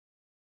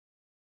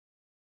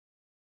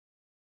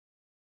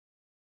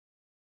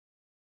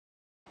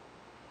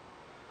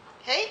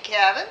Hey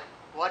Kevin,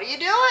 what are you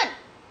doing?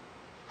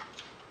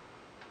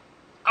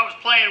 I was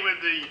playing with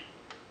the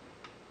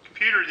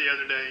computer the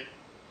other day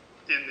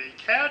in the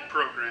CAD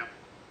program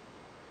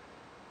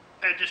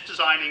and just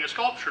designing a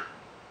sculpture.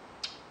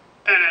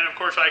 And then of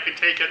course I can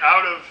take it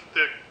out of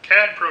the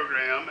CAD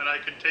program and I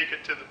can take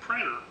it to the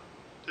printer,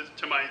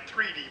 to my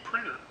 3D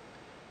printer,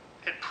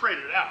 and print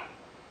it out.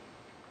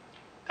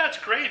 That's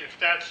great if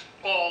that's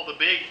all the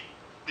big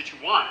that you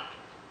want,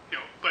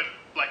 but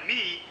like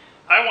me,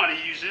 I want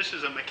to use this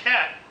as a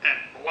maquette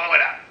and blow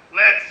it out.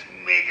 Let's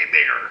make it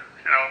bigger,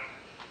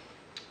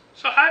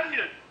 So how do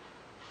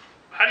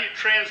you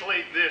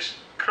translate this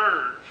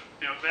curve,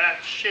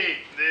 that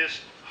shape,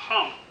 this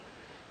hump,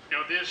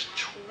 this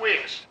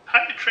twist? How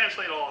do you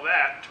translate all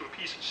that to a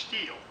piece of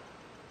steel?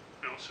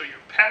 So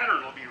your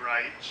pattern will be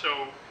right,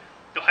 so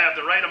you'll have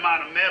the right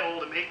amount of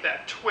metal to make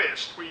that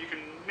twist where you can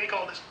make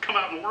all this come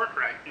out and work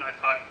right. And I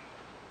thought,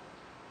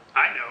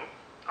 I know,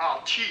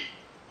 I'll cheat.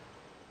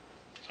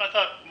 So I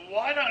thought,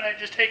 why don't I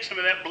just take some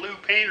of that blue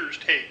painter's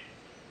tape?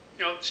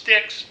 It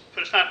sticks,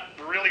 but it's not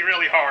really,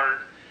 really hard.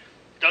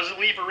 It doesn't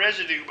leave a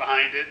residue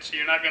behind it, so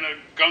you're not going to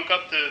gunk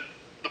up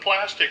the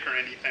plastic or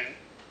anything.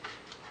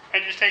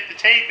 And just take the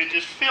tape and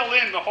just fill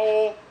in the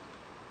whole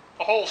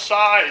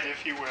side,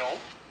 if you will.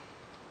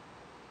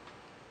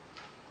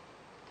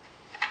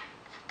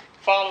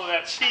 Follow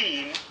that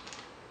seam.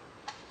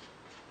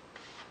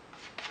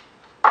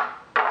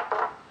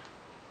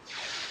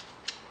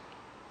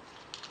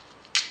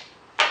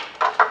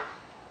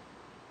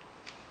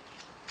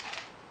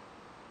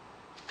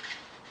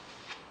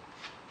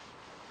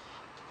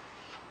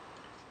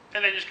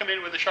 And then just come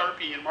in with a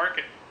Sharpie and mark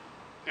it.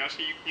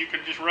 So you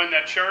can just run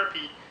that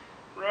Sharpie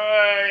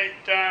right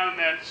down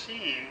that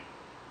seam.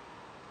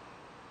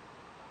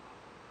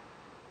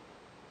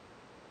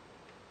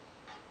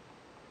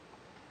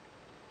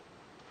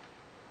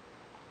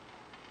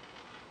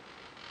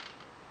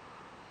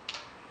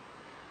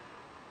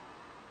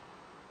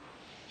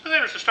 So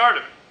there's the start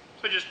of it.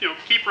 So just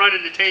keep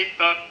running the tape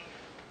up,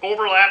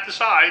 overlap the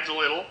sides a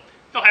little.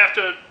 You'll have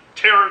to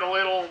tear it a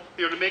little,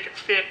 to make it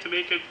fit,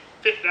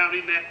 down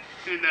in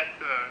that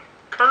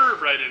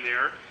curve right in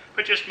there.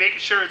 But just making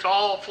sure it's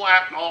all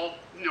flat and all,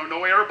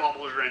 no air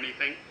bubbles or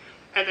anything,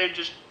 and then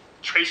just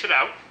trace it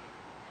out.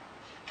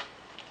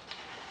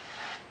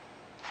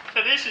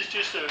 So this is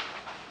just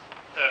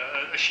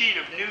a sheet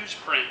of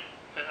newsprint.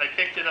 I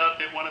picked it up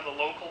at one of the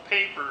local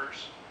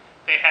papers.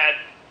 They had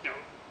a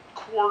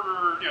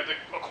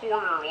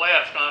quarter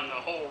left on the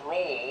whole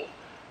roll,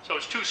 so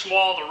it's too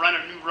small to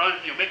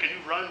make a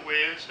new run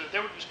with. So they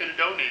were just going to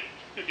donate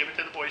it, give it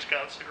to the Boy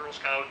Scouts, the Girl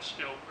Scouts,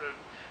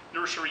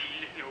 nursery,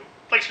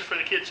 places for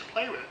the kids to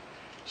play with it.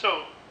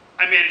 So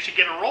I managed to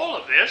get a roll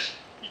of this.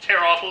 You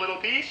tear off a little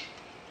piece,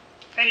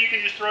 and you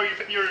can just throw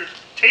your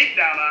tape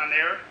down on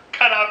there,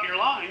 cut out your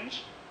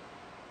lines,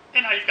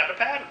 and now you've got a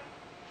pattern.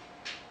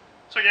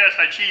 So yes,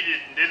 I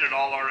cheated and did it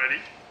all already.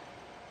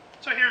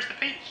 So here's the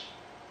piece.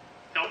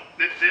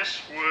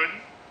 This would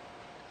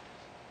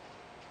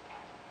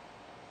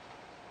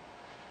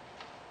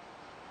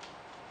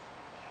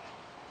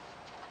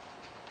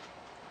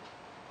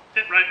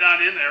fit right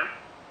down in there,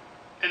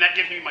 and that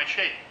gives me my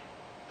shape.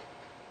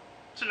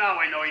 So now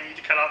I know I need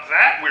to cut out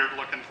that weird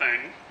looking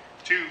thing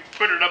to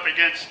put it up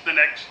against the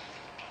next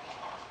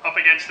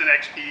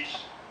piece,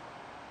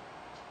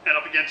 and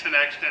up against the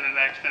next, and the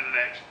next, and the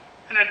next.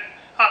 And then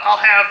I'll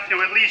have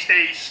at least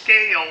a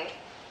scale.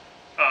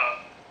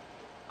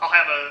 I'll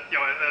have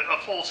a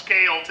full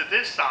scale to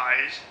this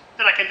size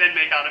that I can then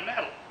make out of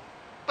metal.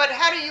 But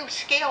how do you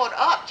scale it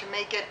up to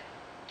make it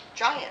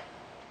giant?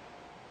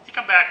 You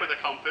come back with a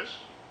compass.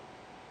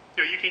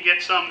 You can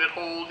get some that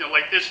hold,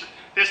 like this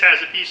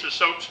has a piece of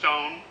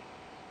soapstone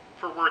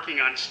for working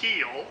on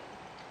steel,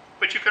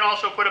 but you can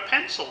also put a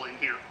pencil in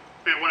here.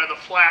 One of the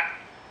flat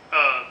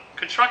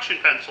construction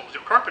pencils,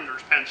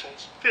 carpenter's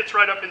pencils, fits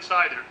right up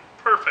inside there.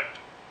 Perfect.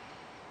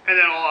 And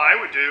then all I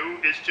would do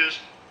is just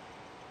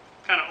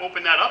kind of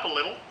open that up a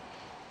little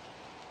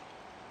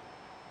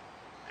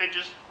and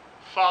just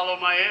follow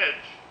my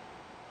edge.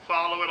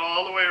 Follow it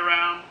all the way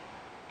around,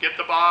 get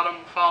the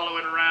bottom, follow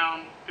it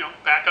around,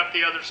 back up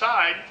the other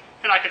side,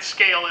 and I could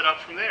scale it up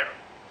from there.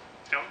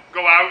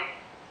 Go out,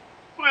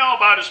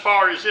 about as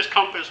far as this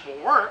compass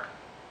will work,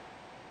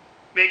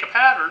 make a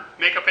pattern,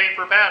 make a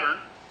paper pattern.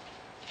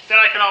 Then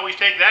I can always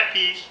take that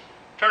piece,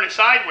 turn it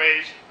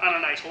sideways on a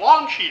nice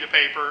long sheet of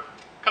paper,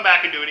 come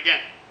back and do it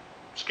again.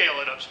 Scale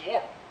it up some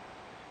more.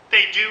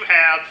 They do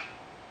have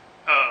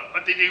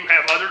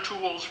other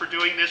tools for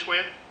doing this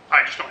with.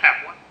 I just don't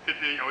have one,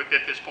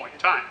 at this point in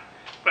time.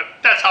 But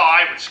that's how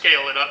I would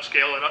scale it up,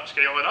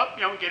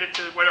 get it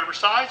to whatever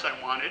size I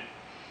wanted,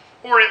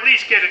 or at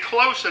least get it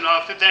close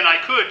enough that then I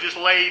could just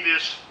lay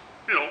this,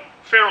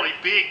 fairly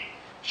big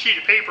sheet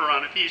of paper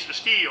on a piece of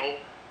steel,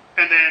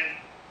 and then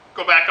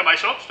go back to my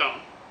soapstone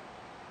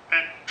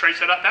and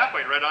trace it up that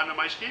way right onto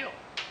my steel.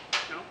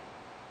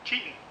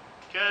 Cheating,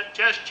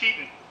 just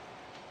cheating.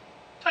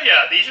 So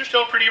yeah, these are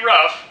still pretty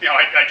rough.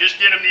 I just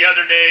did them the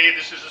other day.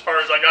 This is as far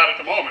as I got at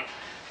the moment.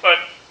 But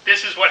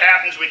this is what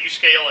happens when you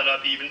scale it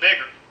up even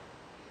bigger.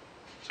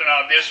 So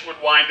now this would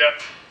wind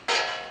up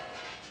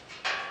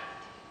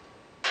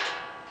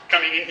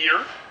coming in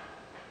here,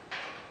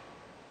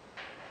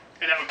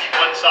 and that would be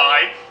one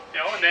side,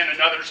 and then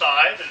another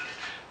side, and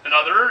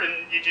another,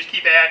 and you just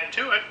keep adding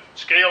to it,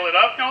 scale it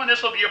up, and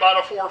this will be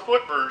about a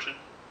 4-foot version.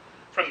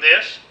 From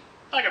this,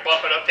 I can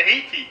bump it up to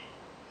 8 feet.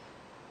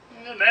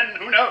 And then,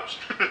 who knows?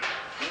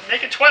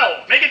 Make it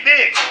 12, make it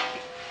big.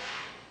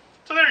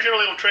 So there's your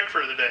little trick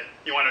for the day.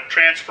 You want to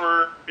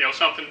transfer,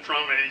 something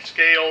from a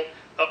scale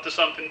up to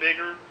something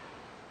bigger.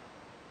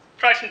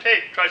 Try some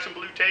tape, try some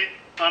blue tape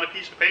on a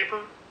piece of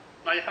paper.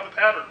 Now you have a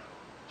pattern.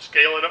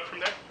 Scale it up from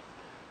there.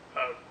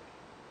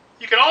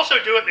 You can also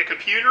do it in a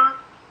computer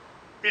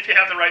if you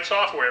have the right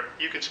software.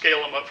 You can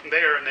scale them up from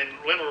there and then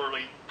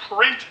literally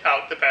print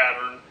out the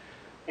pattern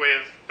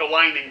with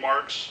aligning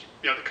marks,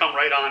 that come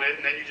right on it,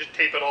 and then you just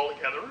tape it all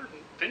together,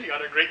 and then you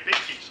got a great big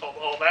piece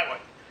all that way.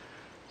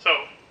 So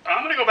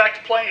I'm going to go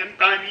back to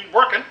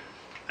working,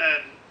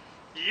 and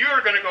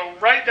you're going to go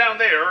right down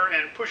there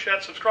and push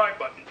that subscribe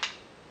button.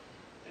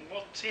 And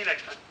we'll see you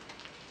next time.